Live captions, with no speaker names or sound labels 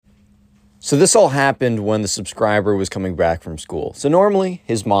So this all happened when the subscriber was coming back from school. So normally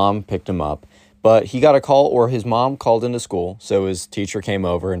his mom picked him up, but he got a call, or his mom called into school. So his teacher came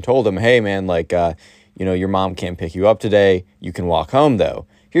over and told him, hey man, your mom can't pick you up today. You can walk home though.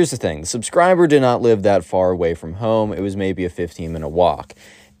 Here's the thing. The subscriber did not live that far away from home. It was maybe a 15-minute walk.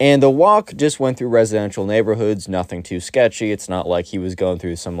 And the walk just went through residential neighborhoods, nothing too sketchy. It's not like he was going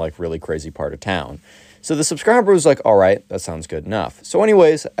through some really crazy part of town. So the subscriber was like, all right, that sounds good enough. So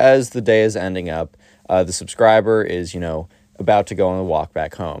anyways, as the day is ending up, the subscriber is, about to go on the walk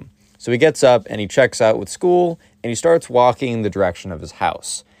back home. So he gets up and he checks out with school and he starts walking in the direction of his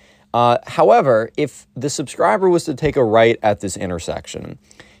house. However, if the subscriber was to take a right at this intersection,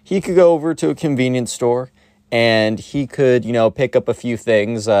 he could go over to a convenience store and he could, pick up a few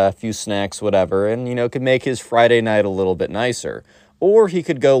things, a few snacks, whatever, and, could make his Friday night a little bit nicer. Or he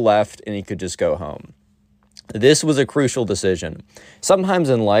could go left and he could just go home. This was a crucial decision. Sometimes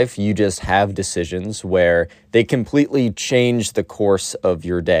in life, you just have decisions where they completely change the course of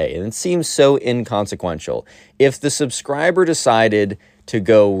your day, and it seems so inconsequential. If the subscriber decided to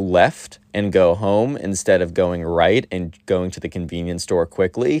go left and go home instead of going right and going to the convenience store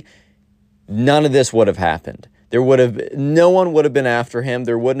quickly, none of this would have happened. No one would have been after him.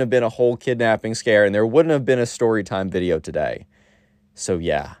 There wouldn't have been a whole kidnapping scare, and there wouldn't have been a story time video today. So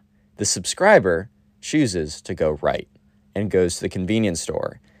yeah, the subscriber chooses to go right and goes to the convenience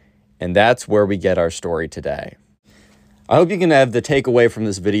store. And that's where we get our story today. I hope you can have the takeaway from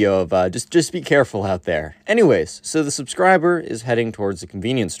this video of just be careful out there. Anyways, so the subscriber is heading towards the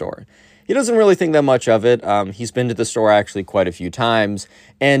convenience store. He doesn't really think that much of it. He's been to the store actually quite a few times.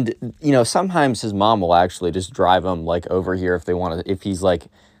 And, sometimes his mom will actually just drive him over here if they want to, if he's I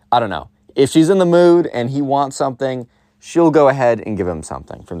don't know, if she's in the mood and he wants something, she'll go ahead and give him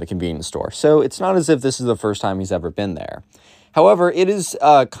something from the convenience store. So it's not as if this is the first time he's ever been there. However, it is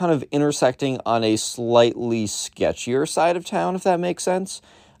kind of intersecting on a slightly sketchier side of town, if that makes sense.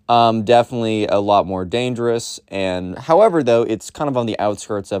 Definitely a lot more dangerous. And however, though, it's kind of on the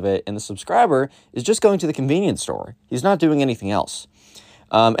outskirts of it. And the subscriber is just going to the convenience store. He's not doing anything else.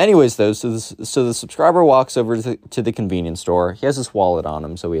 Anyways, though, so the subscriber walks over to the convenience store. He has his wallet on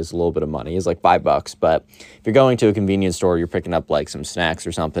him, so he has a little bit of money. He has $5, but if you're going to a convenience store, you're picking up some snacks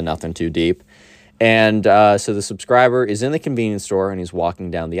or something, nothing too deep. And so the subscriber is in the convenience store and he's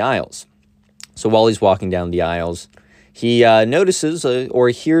walking down the aisles. So while he's walking down the aisles, he notices or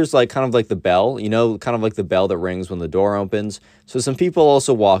hears the bell, kind of like the bell that rings when the door opens. So some people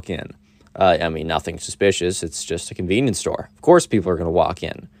also walk in. Nothing suspicious. It's just a convenience store. Of course, people are going to walk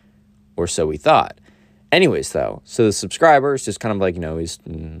in, or so we thought. Anyways, though, so the subscriber is just kind of he's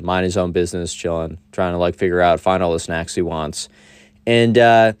mind his own business, chilling, trying to find all the snacks he wants. And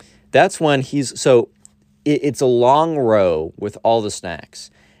that's when it's a long row with all the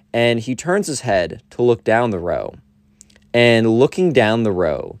snacks. And he turns his head to look down the row. And looking down the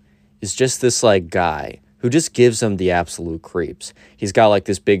row is just this guy who just gives him the absolute creeps. He's got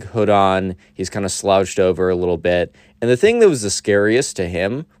this big hood on. He's kind of slouched over a little bit. And the thing that was the scariest to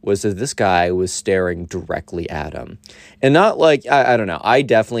him was that this guy was staring directly at him. And not I don't know. I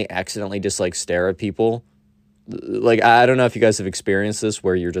definitely accidentally just stare at people. I don't know if you guys have experienced this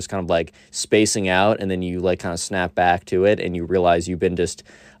where you're just kind of spacing out and then you kind of snap back to it and you realize you've been just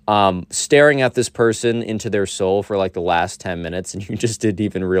staring at this person into their soul for the last 10 minutes and you just didn't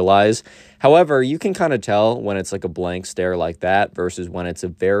even realize. However, you can kind of tell when it's a blank stare like that versus when it's a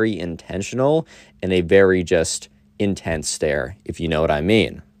very intentional and a very just intense stare, if you know what I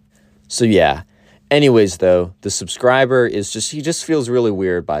mean. So yeah. Anyways, though, the subscriber he just feels really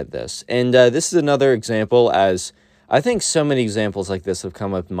weird by this. And this is another example, as I think so many examples like this have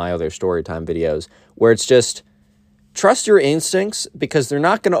come up in my other Storytime videos, where it's just trust your instincts because they're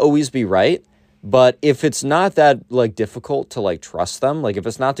not going to always be right. But if it's not that difficult to trust them, if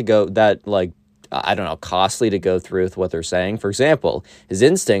it's not to go that costly to go through with what they're saying. For example, his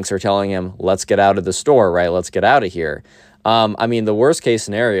instincts are telling him, let's get out of the store, right? Let's get out of here. The worst case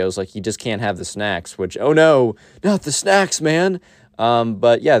scenario is he just can't have the snacks, which, oh no, not the snacks, man.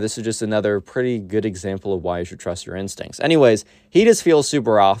 But yeah, this is just another pretty good example of why you should trust your instincts. Anyways, he just feels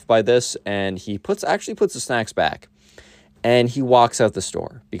super off by this and he actually puts the snacks back and he walks out the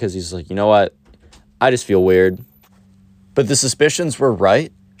store because he's you know what? I just feel weird. But the suspicions were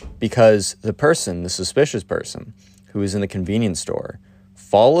right because the suspicious person who is in the convenience store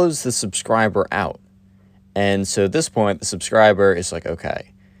follows the subscriber out. And so at this point, the subscriber is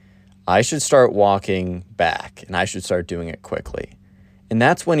okay, I should start walking back and I should start doing it quickly. And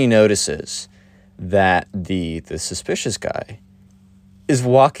that's when he notices that the suspicious guy is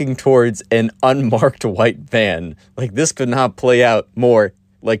walking towards an unmarked white van. This could not play out more,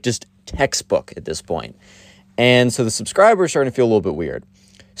 just textbook at this point. And so the subscriber is starting to feel a little bit weird.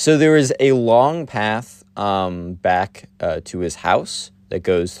 So there is a long path back to his house that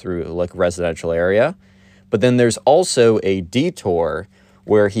goes through like a residential area. But then there's also a detour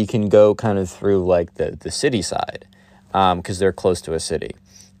where he can go kind of through like the city side because they're close to a city.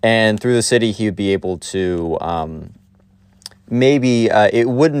 And through the city, he would be able to maybe it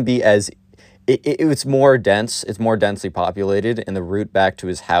wouldn't be as it's more dense. It's more densely populated, and the route back to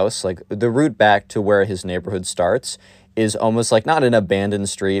his house, like the route back to where his neighborhood starts, is almost like not an abandoned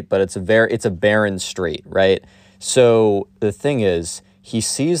street, but it's a barren street, right? So the thing is, he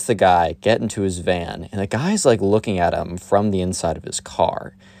sees the guy get into his van, and the guy's like looking at him from the inside of his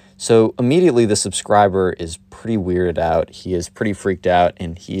car. So immediately the subscriber is pretty weirded out. He is pretty freaked out,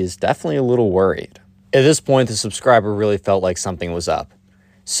 and he is definitely a little worried. At this point, the subscriber really felt like something was up.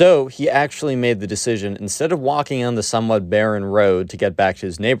 So he actually made the decision, instead of walking on the somewhat barren road to get back to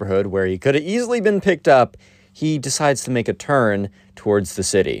his neighborhood where he could have easily been picked up, he decides to make a turn towards the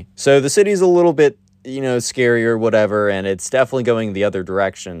city. So the city's a little bit, scary or whatever, and it's definitely going the other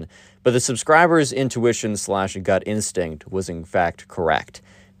direction. But the subscriber's intuition/gut instinct was in fact correct,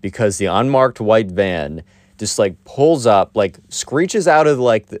 because the unmarked white van just like pulls up, like screeches out of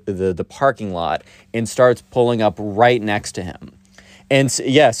like the parking lot and starts pulling up right next to him. And so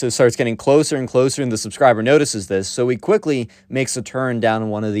it starts getting closer and closer, and the subscriber notices this. So he quickly makes a turn down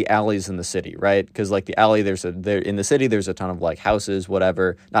one of the alleys in the city, right? Because like the alley, in the city, there's a ton of like houses,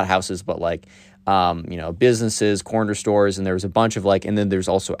 whatever, not houses, but like, businesses, corner stores, and there's a bunch of and then there's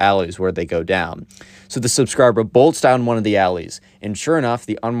also alleys where they go down. So the subscriber bolts down one of the alleys, and sure enough,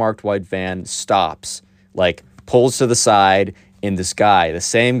 the unmarked white van stops, like pulls to the side, and the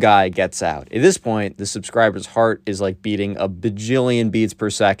same guy gets out. At this point, the subscriber's heart is like beating a bajillion beats per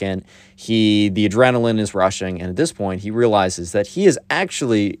second. The adrenaline is rushing, and at this point, he realizes that he is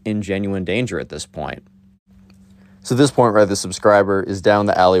actually in genuine danger at this point. So at this point, right, the subscriber is down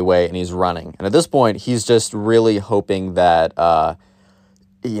the alleyway and he's running. And at this point, he's just really hoping that,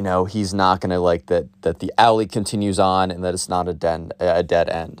 he's not going to that the alley continues on and that it's not a dead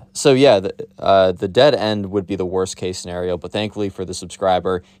end. So yeah, the dead end would be the worst case scenario, but thankfully for the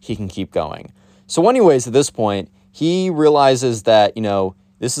subscriber, he can keep going. So anyways, at this point, he realizes that,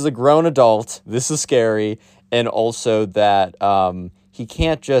 this is a grown adult, this is scary, and also that he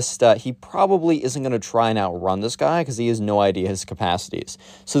can't just, he probably isn't going to try and outrun this guy because he has no idea his capacities.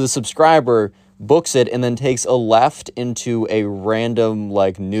 So the subscriber books it and then takes a left into a random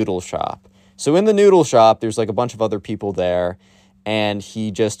noodle shop. So in the noodle shop, there's a bunch of other people there, and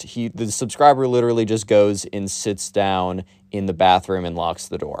the subscriber literally just goes and sits down in the bathroom and locks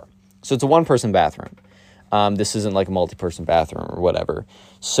the door. So it's a one-person bathroom. This isn't a multi-person bathroom or whatever.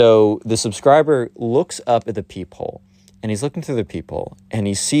 So the subscriber looks up at the peephole, and he's looking through the peephole, and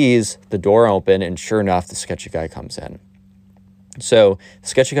he sees the door open, and sure enough, the sketchy guy comes in. So the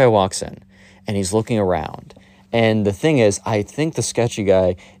sketchy guy walks in, and he's looking around. And the thing is, I think the sketchy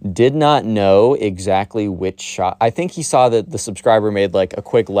guy did not know exactly which shop. I think he saw that the subscriber made a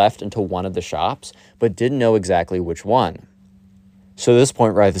quick left into one of the shops, but didn't know exactly which one. So at this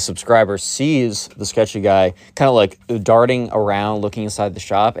point, right, the subscriber sees the sketchy guy kind of darting around, looking inside the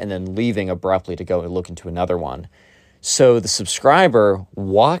shop, and then leaving abruptly to go and look into another one. So the subscriber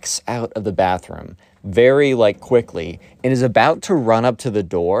walks out of the bathroom very quickly and is about to run up to the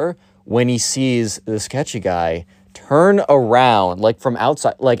door when he sees the sketchy guy turn around, from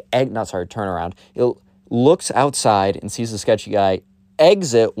outside, turn around. He looks outside and sees the sketchy guy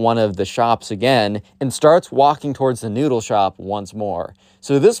exit one of the shops again and starts walking towards the noodle shop once more.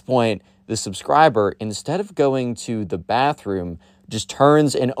 So at this point, the subscriber, instead of going to the bathroom, just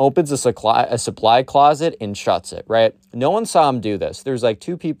turns and opens a supply closet and shuts it, right? No one saw him do this. There's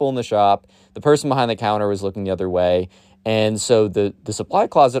 2 people in the shop. The person behind the counter was looking the other way. And so the supply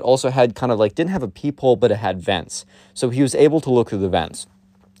closet also had kind of didn't have a peephole, but it had vents. So he was able to look through the vents.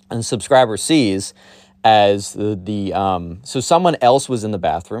 And the subscriber sees as so someone else was in the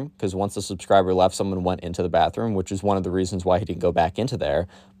bathroom, because once the subscriber left, someone went into the bathroom, which is one of the reasons why he didn't go back into there.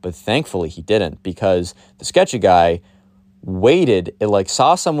 But thankfully he didn't, because the sketchy guy waited,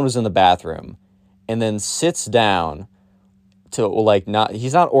 saw someone was in the bathroom, and then sits down to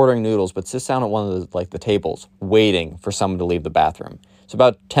he's not ordering noodles, but sits down at one of the tables waiting for someone to leave the bathroom. So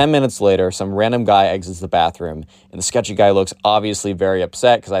about 10 minutes later, some random guy exits the bathroom, and the sketchy guy looks obviously very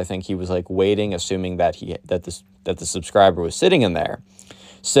upset, because I think he was waiting, assuming that the subscriber was sitting in there.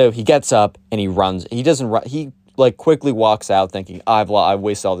 So he gets up and he runs. He doesn't run. He quickly walks out thinking, I've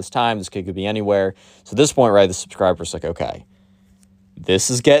wasted all this time. This kid could be anywhere. So at this point, right, the subscriber's okay, this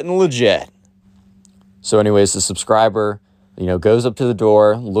is getting legit. So anyways, the subscriber, goes up to the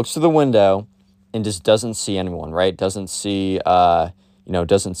door, looks through the window, and just doesn't see anyone, right? Doesn't see,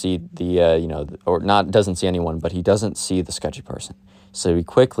 doesn't see doesn't see anyone, but he doesn't see the sketchy person. So he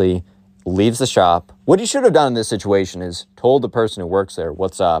quickly leaves the shop. What he should have done in this situation is told the person who works there,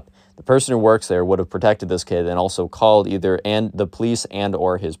 what's up. The person who works there would have protected this kid and also called either the police and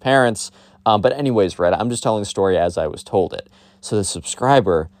or his parents. But anyways, right, I'm just telling the story as I was told it. So the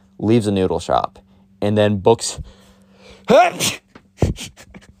subscriber leaves a noodle shop and then books... I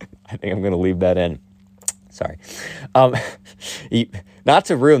think I'm going to leave that in. Sorry. Not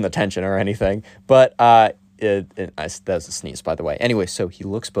to ruin the tension or anything, but that was a sneeze, by the way. Anyway, so he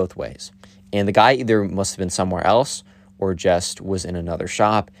looks both ways. And the guy either must have been somewhere else or just was in another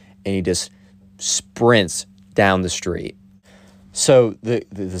shop, and he just sprints down the street. So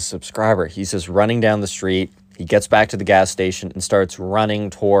the subscriber, he's just running down the street. He gets back to the gas station and starts running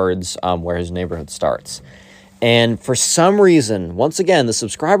towards where his neighborhood starts. And for some reason, once again, the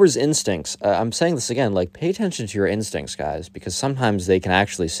subscriber's instincts, I'm saying this again, like, pay attention to your instincts, guys, because sometimes they can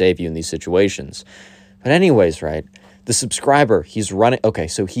actually save you in these situations. But anyways, right, the subscriber, he's running. Okay,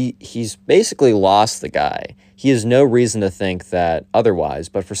 so he's basically lost the guy. He has no reason to think that otherwise,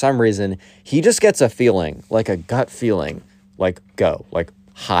 but for some reason, he just gets a feeling, like a gut feeling, like go, like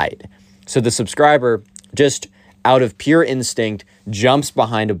hide. So the subscriber, just out of pure instinct, jumps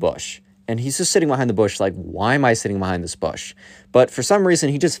behind a bush. And he's just sitting behind the bush like, why am I sitting behind this bush? But for some reason,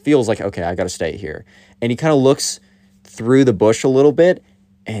 he just feels like, okay, I got to stay here. And he kind of looks through the bush a little bit,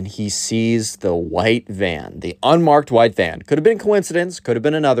 and he sees the white van, the unmarked white van. Could have been coincidence, could have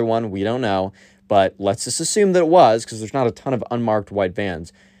been another one, we don't know. But let's just assume that it was, because there's not a ton of unmarked white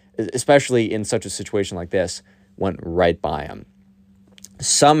vans, especially in such a situation like this, went right by him.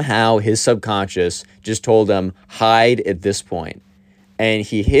 Somehow his subconscious just told him, hide at this point. And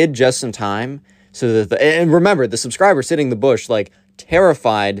he hid just in time so that and remember, the subscriber sitting in the bush, like,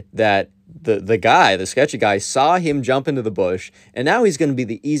 terrified that the sketchy guy, saw him jump into the bush, and now he's going to be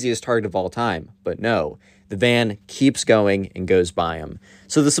the easiest target of all time. But no, the van keeps going and goes by him.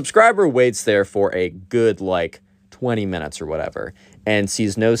 So the subscriber waits there for a good, 20 minutes or whatever, and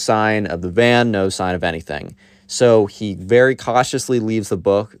sees no sign of the van, no sign of anything. So he very cautiously leaves the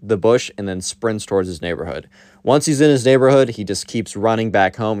bush and then sprints towards his neighborhood. Once he's in his neighborhood, he just keeps running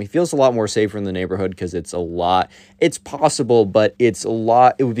back home. He feels a lot more safer in the neighborhood because it's possible, but it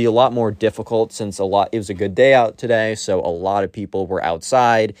would be a lot more difficult since it was a good day out today, so a lot of people were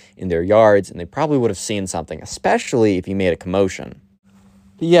outside in their yards, and they probably would have seen something, especially if he made a commotion.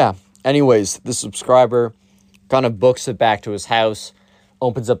 But yeah, anyways, the subscriber kind of books it back to his house,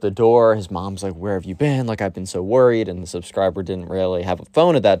 opens up the door. His mom's like, where have you been? Like, I've been so worried. And the subscriber didn't really have a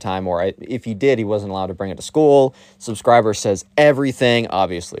phone at that time, or if he did, he wasn't allowed to bring it to school. Subscriber says everything.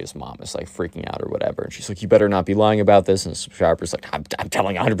 Obviously, his mom is like freaking out or whatever. And she's like, you better not be lying about this. And the subscriber's like, I'm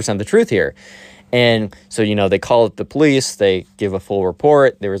telling 100% the truth here. And so, they call it the police. They give a full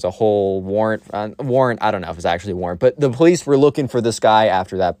report. There was a whole warrant. I don't know if it's actually a warrant, but the police were looking for this guy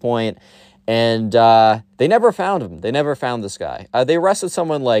after that point. And they never found him. They never found this guy. They arrested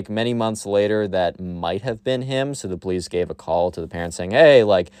someone many months later that might have been him. So the police gave a call to the parents saying, hey,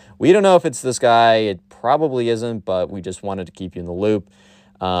 we don't know if it's this guy. It probably isn't, but we just wanted to keep you in the loop.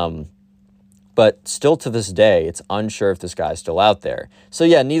 But still to this day, it's unsure if this guy's still out there. So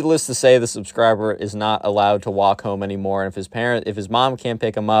yeah, needless to say, the subscriber is not allowed to walk home anymore. And if his mom can't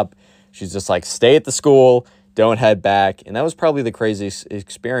pick him up, she's just like, stay at the school. Don't head back. And that was probably the craziest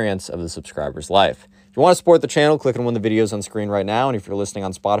experience of the subscriber's life. If you want to support the channel, click on one of the videos on screen right now. And if you're listening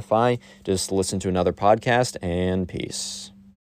on Spotify, just listen to another podcast, and peace.